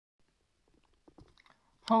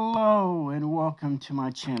Hello and welcome to my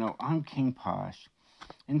channel. I'm King POSH,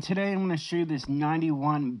 and today I'm going to show you this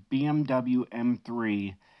 91 BMW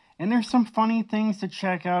M3. And there's some funny things to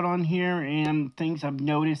check out on here and things I've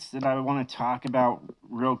noticed that I want to talk about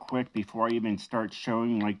real quick before I even start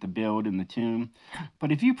showing like the build and the tune.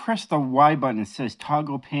 But if you press the Y button, it says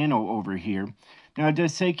toggle panel over here. Now it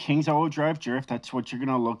does say King's Awd Drift. That's what you're going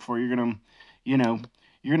to look for. You're going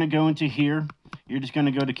to go into here. You're just going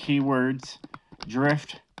to go to keywords,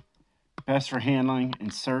 drift, best for handling,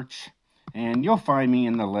 and search, and you'll find me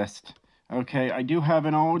in the list. Okay, I do have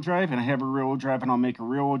an all-wheel drive and I have a rear-wheel drive, and I'll make a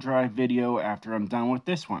rear-wheel drive video after I'm done with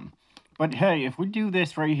this one. But hey, if we do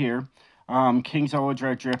this right here, King's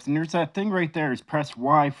Awd Drift, and there's that thing right there, is press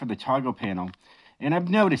Y for the toggle panel. And I've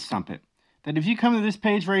noticed something, that if you come to this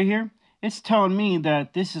page right here, it's telling me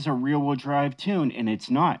that this is a rear-wheel drive tune, and it's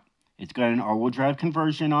not. It's got an all-wheel drive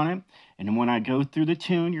conversion on it, and when I go through the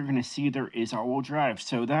tune, you're going to see there is all-wheel drive.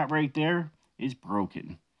 So that right there is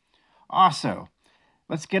broken. Also,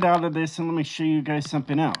 let's get out of this and let me show you guys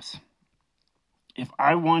something else. If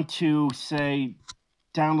I want to, say,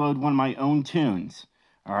 download one of my own tunes,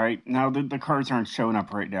 all right, now the cards aren't showing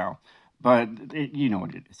up right now, but you know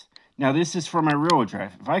what it is. Now this is for my rear-wheel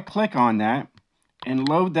drive. If I click on that and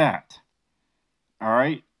load that, all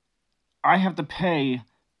right, I have to pay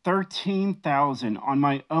 $13,000 on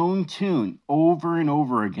my own tune over and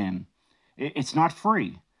over again. It's not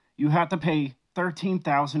free. You have to pay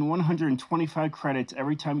 13,125 credits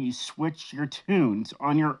every time you switch your tunes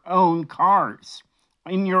on your own cars,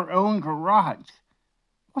 in your own garage.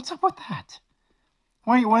 What's up with that?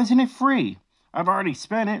 Why isn't it free? I've already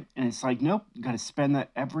spent it, and it's like, nope, you got to spend that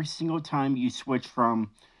every single time you switch from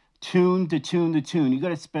tune to tune to tune. You got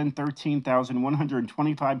to spend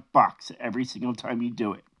 13,125 bucks every single time you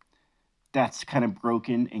do it. That's kind of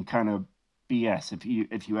broken and kind of BS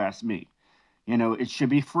if you ask me. You know, it should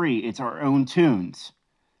be free. It's our own tunes.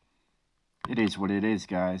 It is what it is,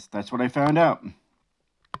 guys. That's what I found out.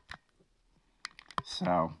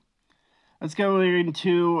 So, let's go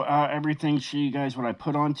into everything, show you guys what I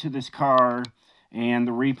put onto this car, and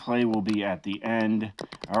the replay will be at the end.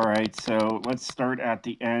 All right, so let's start at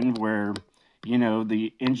the end where, you know,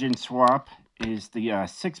 the engine swap is the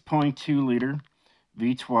 6.2 liter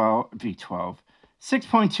V12,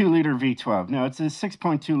 6.2 liter V12. No, it's a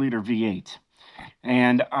 6.2 liter V8.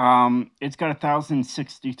 And it's got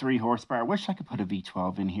 1,063 horsepower. I wish I could put a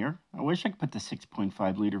V12 in here. I wish I could put the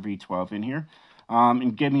 6.5 liter V12 in here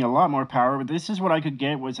and give me a lot more power. But this is what I could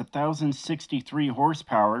get, was 1,063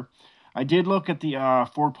 horsepower. I did look at the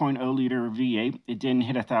 4.0 liter V8. It didn't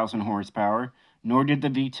hit 1,000 horsepower, nor did the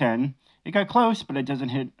V10. It got close, but it doesn't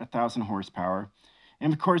hit 1,000 horsepower.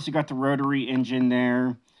 And of course, you got the rotary engine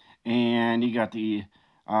there, and you got the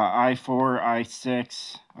I4,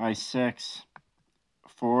 I6, I6,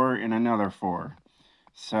 4, and another 4.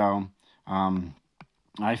 So,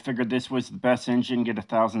 I figured this was the best engine, get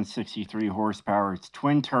 1,063 horsepower. It's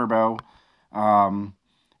twin turbo,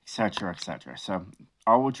 etc., etc. So,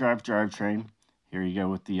 all-wheel drive drivetrain. Here you go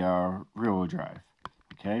with the rear-wheel drive.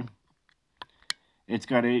 Okay. It's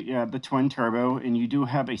got the twin turbo, and you do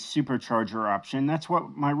have a supercharger option. That's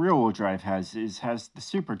what my rear-wheel drive has the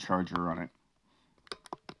supercharger on it.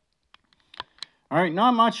 All right,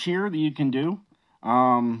 not much here that you can do.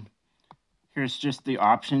 Here's just the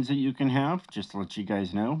options that you can have, just to let you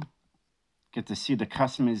guys know. Get to see the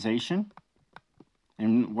customization.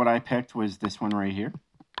 And what I picked was this one right here.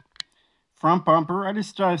 Front bumper, I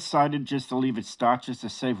just decided just to leave it stock just to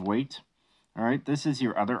save weight. All right, this is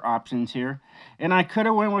your other options here. And I could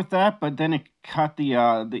have went with that, but then it cut the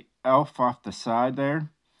elf off the side there.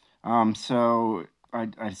 So I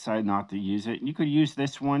decided not to use it. You could use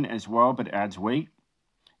this one as well, but it adds weight.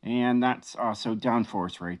 And that's also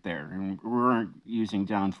downforce right there. And we weren't using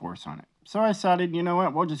downforce on it. So I decided, you know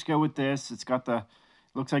what, we'll just go with this. It's got the,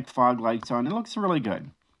 looks like fog lights on. It looks really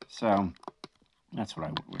good. So that's what I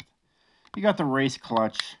went with. You got the race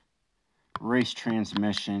clutch, race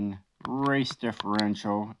transmission, race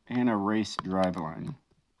differential, and a race driveline.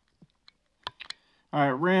 All right,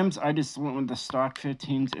 rims, I just went with the stock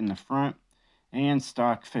 15s in the front and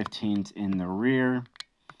stock 15s in the rear.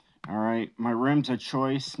 All right, my rims of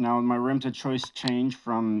choice. Now, my rims of choice change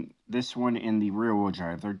from this one and the rear-wheel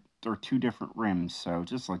drive. They're two different rims, so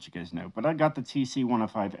just to let you guys know. But I got the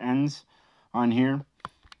TC105Ns on here.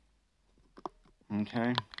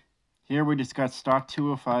 Okay. Here we just got stock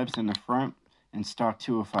 205s in the front and stock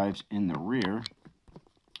 205s in the rear,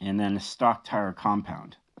 and then a stock tire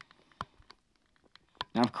compound.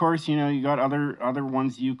 Now, of course, you know, you got other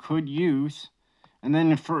ones you could use. And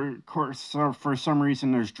then for some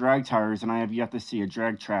reason there's drag tires, and I have yet to see a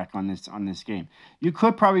drag track on this game. You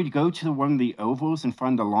could probably go to one of the ovals and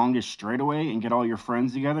find the longest straightaway and get all your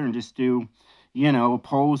friends together and just do, you know,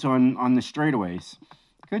 poles on the straightaways.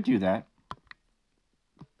 Could do that.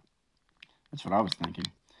 That's what I was thinking.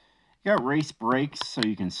 You got race brakes so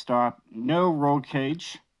you can stop. No roll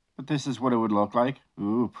cage, but this is what it would look like.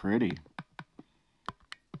 Ooh, pretty.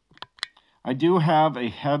 I do have a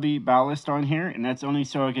heavy ballast on here, and that's only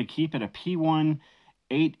so I could keep it a P1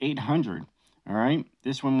 800. All right,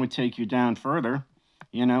 this one would take you down further,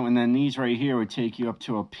 you know, and then these right here would take you up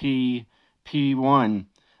to a P1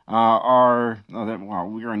 R. Oh, that, well,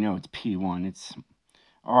 we already know it's P1. It's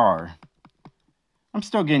R. I'm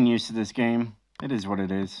still getting used to this game. It is what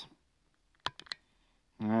it is.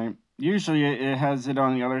 All right. Usually it has it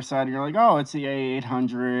on the other side. And you're like, oh, it's the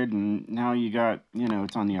A800, and now you got, you know,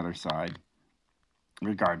 it's on the other side.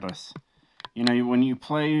 Regardless, you know, when you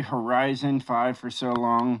play Horizon 5 for so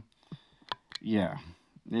long, yeah,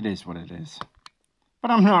 it is what it is. But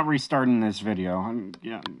I'm not restarting this video.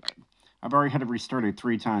 I've already had to restart it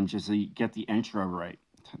 3 times just to get the intro right.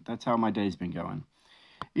 That's how my day's been going.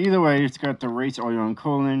 Either way, it's got the race oil and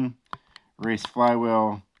coolant, race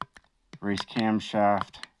flywheel, race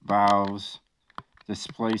camshaft, valves,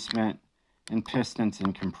 displacement, and pistons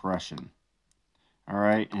and compression. All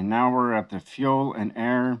right, and now we're at the fuel and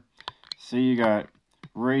air. So you got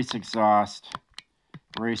race exhaust,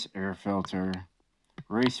 race air filter,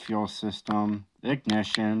 race fuel system,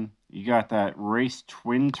 ignition. You got that race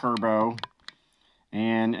twin turbo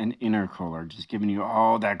and an intercooler, just giving you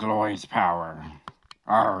all that glorious power.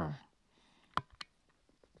 Arr.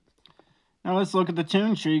 Now let's look at the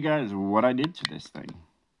tune, show you guys what I did to this thing.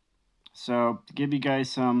 So to give you guys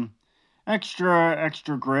some extra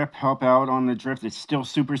grip, help out on the drift. It's still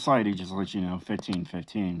super slidey, just to let you know,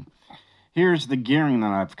 15-15. Here's the gearing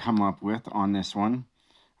that I've come up with on this one.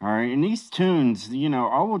 All right, and these tunes, you know,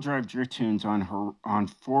 all-wheel drive drift tunes on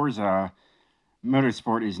Forza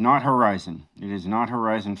Motorsport is not Horizon. It is not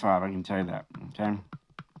Horizon 5, I can tell you that, okay?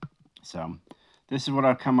 So, this is what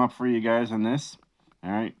I've come up for you guys on this.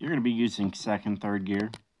 All right, you're going to be using second, third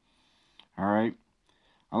gear. All right,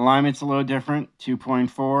 alignment's a little different,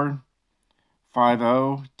 2.4.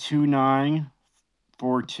 50, 29,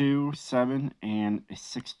 42, 7, and a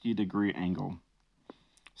 60-degree angle.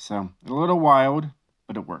 So, a little wild,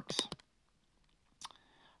 but it works.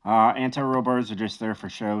 Anti-roll bars are just there for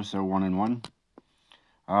show, so 1 and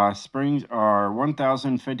 1. Springs are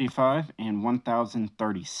 1055 and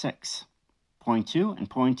 1036. 0.2 and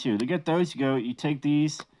 0.2. To get those, you take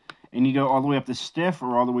these and you go all the way up to stiff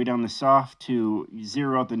or all the way down to soft to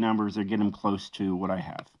zero out the numbers or get them close to what I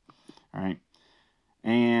have. All right.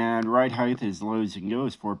 And ride height, as low as you can go,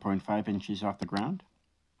 is 4.5 inches off the ground.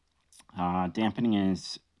 Dampening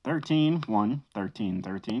is 13, 1, 13,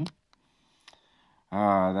 13.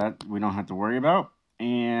 That we don't have to worry about.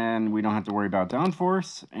 And we don't have to worry about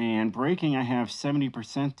downforce. And braking, I have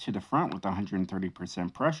 70% to the front with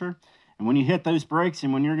 130% pressure. And when you hit those brakes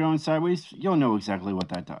and when you're going sideways, you'll know exactly what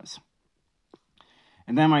that does.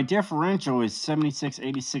 And then my differential is 76,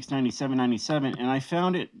 86, 97, 97, and I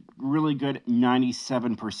found it really good at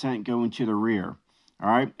 97% going to the rear. All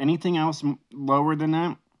right, anything else lower than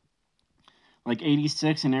that, like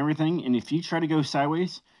 86 and everything, and if you try to go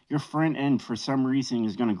sideways, your front end for some reason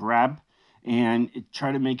is going to grab and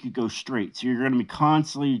try to make you go straight. So you're going to be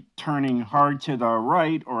constantly turning hard to the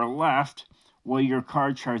right or left while your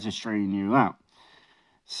car tries to straighten you out.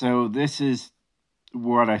 So this is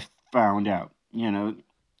what I found out. You know,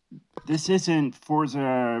 this isn't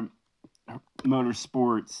Forza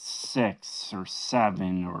Motorsport 6 or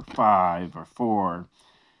 7 or 5 or 4.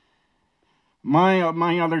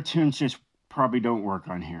 My other tunes just probably don't work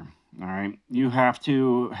on here. All right, you have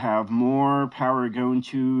to have more power going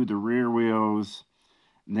to the rear wheels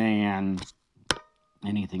than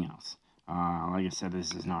anything else. Like I said,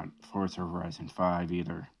 this is not Forza Horizon 5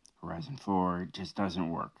 either. Horizon 4, it just doesn't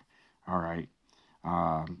work. All right.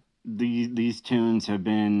 These tunes have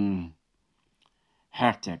been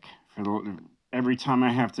hectic. Every time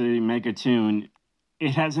I have to make a tune,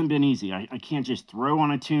 it hasn't been easy. I can't just throw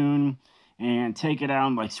on a tune and take it out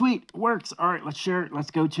and like, sweet, it works. All right, let's share it. Let's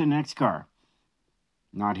go to the next car.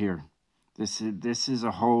 Not here. This is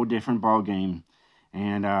a whole different ball game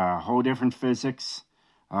and a whole different physics.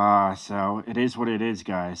 So it is what it is,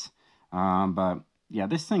 guys. But yeah,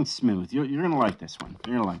 this thing's smooth. You're gonna like this one.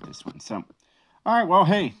 You're gonna like this one. So, all right. Well,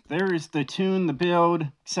 hey, there is the tune, the build,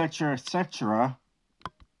 etc., etc.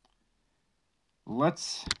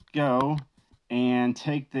 Let's go and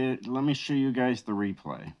take the. Let me show you guys the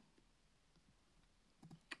replay.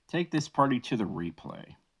 take this party to the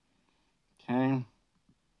replay. Okay.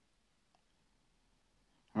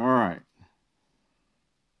 All right.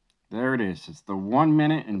 There it is. It's the 1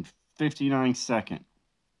 minute and 59 second.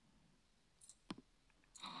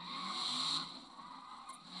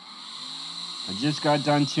 I just got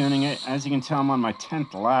done tuning it. As you can tell, I'm on my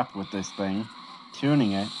 10th lap with this thing,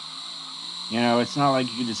 tuning it. You know, it's not like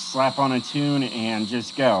you can just slap on a tune and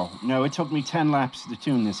just go. No, it took me 10 laps to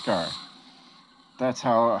tune this car. That's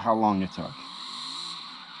how long it took.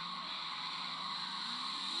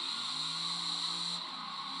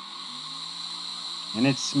 And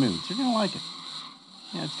it's smooth. You're going to like it.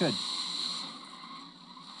 Yeah, it's good.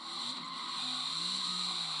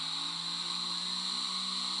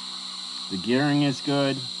 The gearing is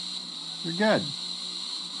good. You're good.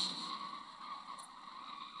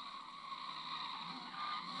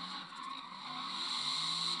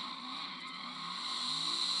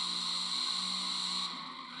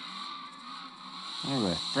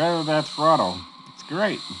 Anyway, throw that throttle. It's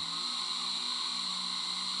great.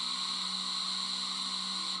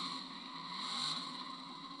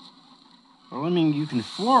 Well, I mean, you can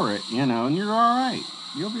floor it, you know, and you're all right.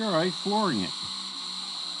 You'll be all right flooring it.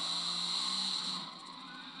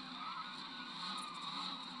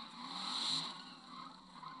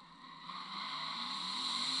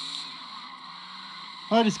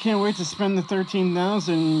 I just can't wait to spend the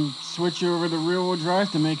 $13,000, switch over to rear-wheel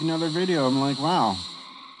drive to make another video. I'm like, wow.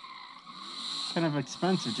 Kind of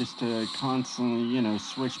expensive just to constantly, you know,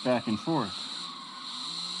 switch back and forth.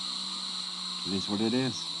 It is what it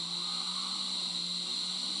is.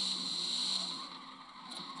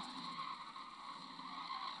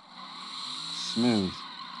 Smooth.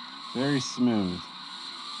 Very smooth.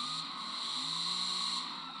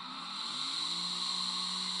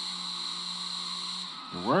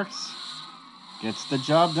 It works. Gets the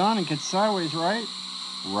job done and gets sideways, right?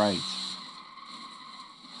 Right.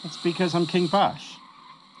 It's because I'm King Posh.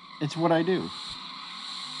 It's what I do.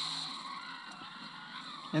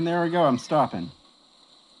 And there we go, I'm stopping.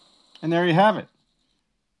 And there you have it.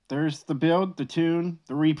 There's the build, the tune,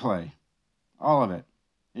 the replay. All of it.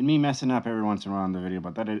 And me messing up every once in a while in the video,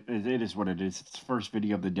 but it is what it is. It's the first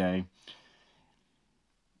video of the day.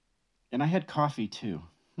 And I had coffee too.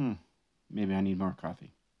 Maybe I need more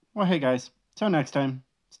coffee. Well, hey guys, till next time,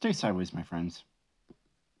 stay sideways, my friends.